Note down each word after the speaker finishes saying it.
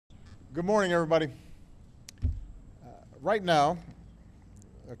Good morning, everybody. Right now,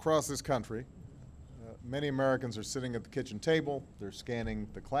 across this country, many Americans are sitting at the kitchen table, they're scanning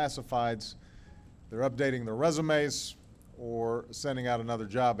the classifieds, they're updating their resumes, or sending out another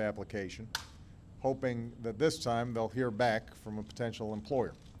job application, hoping that this time they'll hear back from a potential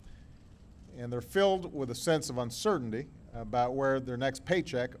employer. And they're filled with a sense of uncertainty about where their next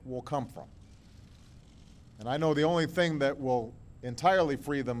paycheck will come from. And I know the only thing that will entirely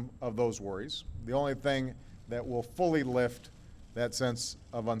free them of those worries, the only thing that will fully lift that sense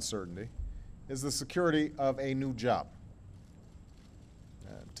of uncertainty, is the security of a new job.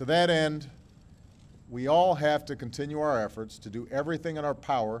 To that end, we all have to continue our efforts to do everything in our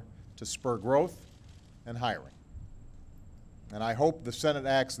power to spur growth and hiring. And I hope the Senate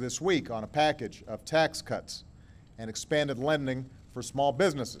acts this week on a package of tax cuts and expanded lending for small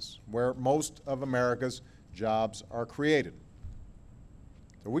businesses, where most of America's jobs are created.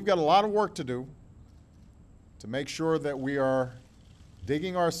 So we've got a lot of work to do to make sure that we are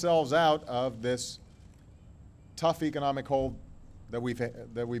digging ourselves out of this tough economic hole that we've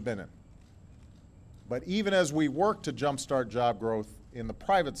been in. But even as we work to jumpstart job growth in the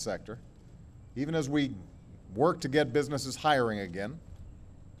private sector, even as we work to get businesses hiring again,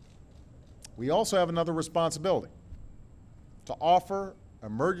 we also have another responsibility: to offer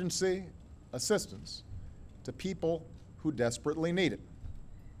emergency assistance to people who desperately need it,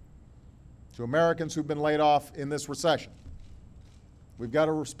 to Americans who've been laid off in this recession. We've got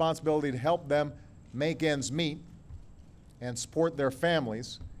a responsibility to help them make ends meet and support their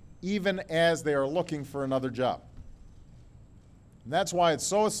families, even as they are looking for another job. And that's why it's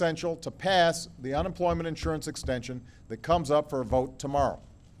so essential to pass the unemployment insurance extension that comes up for a vote tomorrow.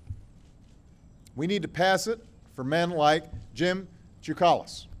 We need to pass it for men like Jim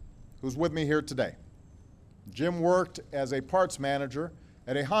Tsukalas, who's with me here today. Jim worked as a parts manager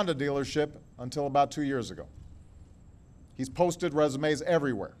at a Honda dealership until about 2 years ago. He's posted resumes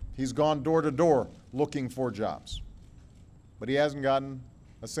everywhere. He's gone door to door looking for jobs. But he hasn't gotten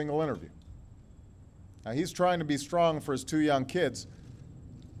a single interview. Now, he's trying to be strong for his 2 young kids,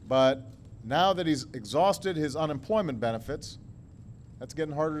 but now that he's exhausted his unemployment benefits, that's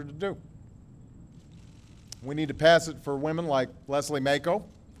getting harder to do. We need to pass it for women like Leslie Mako,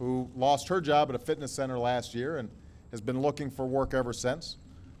 who lost her job at a fitness center last year and has been looking for work ever since.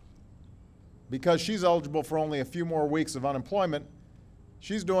 Because she's eligible for only a few more weeks of unemployment,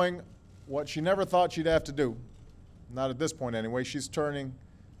 she's doing what she never thought she'd have to do. Not at this point anyway. She's turning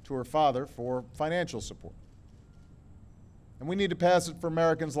to her father for financial support. And we need to pass it for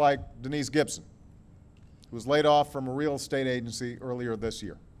Americans like Denise Gibson, who was laid off from a real estate agency earlier this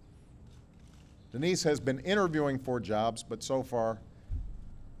year. Denise has been interviewing for jobs, but so far,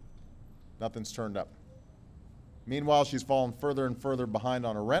 nothing's turned up. Meanwhile, she's fallen further and further behind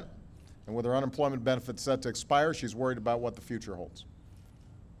on her rent, and with her unemployment benefits set to expire, she's worried about what the future holds.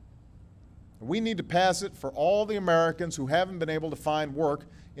 We need to pass it for all the Americans who haven't been able to find work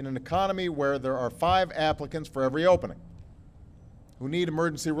in an economy where there are 5 applicants for every opening, who need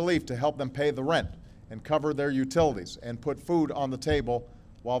emergency relief to help them pay the rent and cover their utilities and put food on the table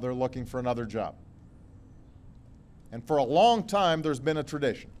while they're looking for another job. And for a long time, there's been a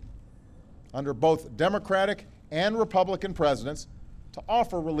tradition, under both Democratic and Republican presidents, to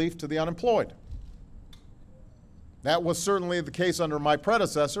offer relief to the unemployed. That was certainly the case under my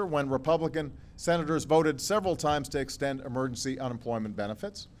predecessor, when Republican senators voted several times to extend emergency unemployment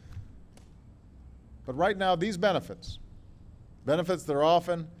benefits. But right now, these benefits that are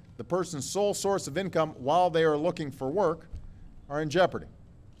often the person's sole source of income while they are looking for work, are in jeopardy.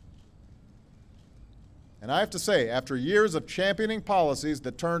 And I have to say, after years of championing policies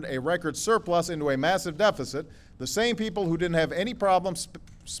that turned a record surplus into a massive deficit, the same people who didn't have any problem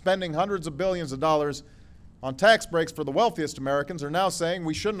spending hundreds of billions of dollars on tax breaks for the wealthiest Americans are now saying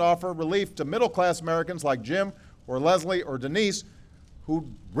we shouldn't offer relief to middle-class Americans like Jim or Leslie or Denise,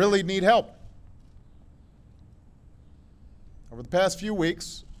 who really need help. Over the past few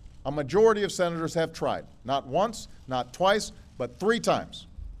weeks, a majority of senators have tried, not once, not twice, but 3 times,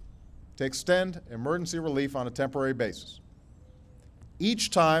 to extend emergency relief on a temporary basis.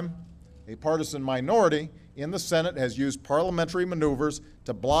 Each time, a partisan minority in the Senate has used parliamentary maneuvers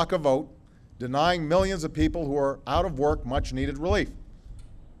to block a vote, denying millions of people who are out of work much-needed relief.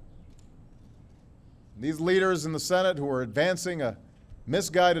 These leaders in the Senate who are advancing a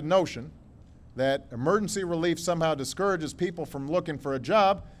misguided notion that emergency relief somehow discourages people from looking for a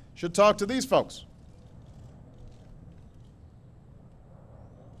job should talk to these folks.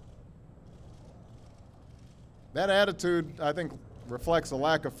 That attitude, I think, reflects a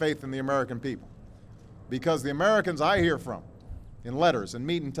lack of faith in the American people. Because the Americans I hear from in letters and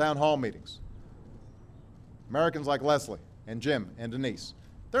meet in town hall meetings. Americans like Leslie and Jim and Denise,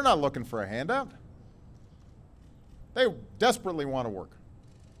 they're not looking for a handout. They desperately want to work.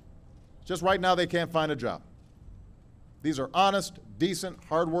 Just right now they can't find a job. These are honest, decent,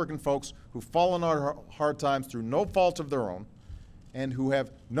 hard-working folks who've fallen on hard times through no fault of their own and who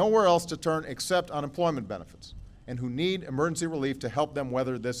have nowhere else to turn except unemployment benefits and who need emergency relief to help them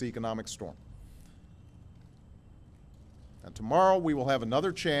weather this economic storm. And tomorrow we will have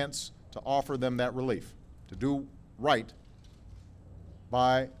another chance to offer them that relief, to do right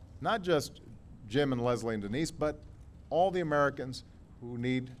by not just Jim and Leslie and Denise, but all the Americans who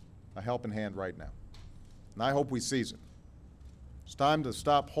need a helping hand right now. And I hope we seize it. It's time to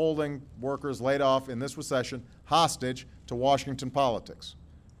stop holding workers laid off in this recession hostage to Washington politics.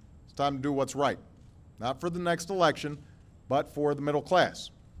 It's time to do what's right, not for the next election, but for the middle class.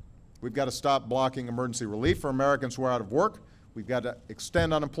 We've got to stop blocking emergency relief for Americans who are out of work. We've got to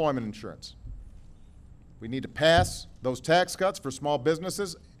extend unemployment insurance. We need to pass those tax cuts for small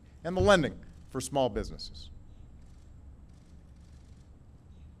businesses and the lending for small businesses.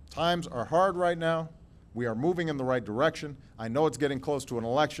 Times are hard right now. We are moving in the right direction. I know it's getting close to an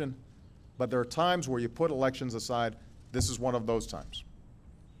election, but there are times where you put elections aside. This is one of those times.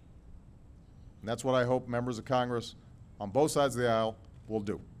 And that's what I hope members of Congress on both sides of the aisle will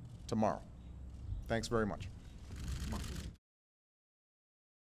do tomorrow. Thanks very much.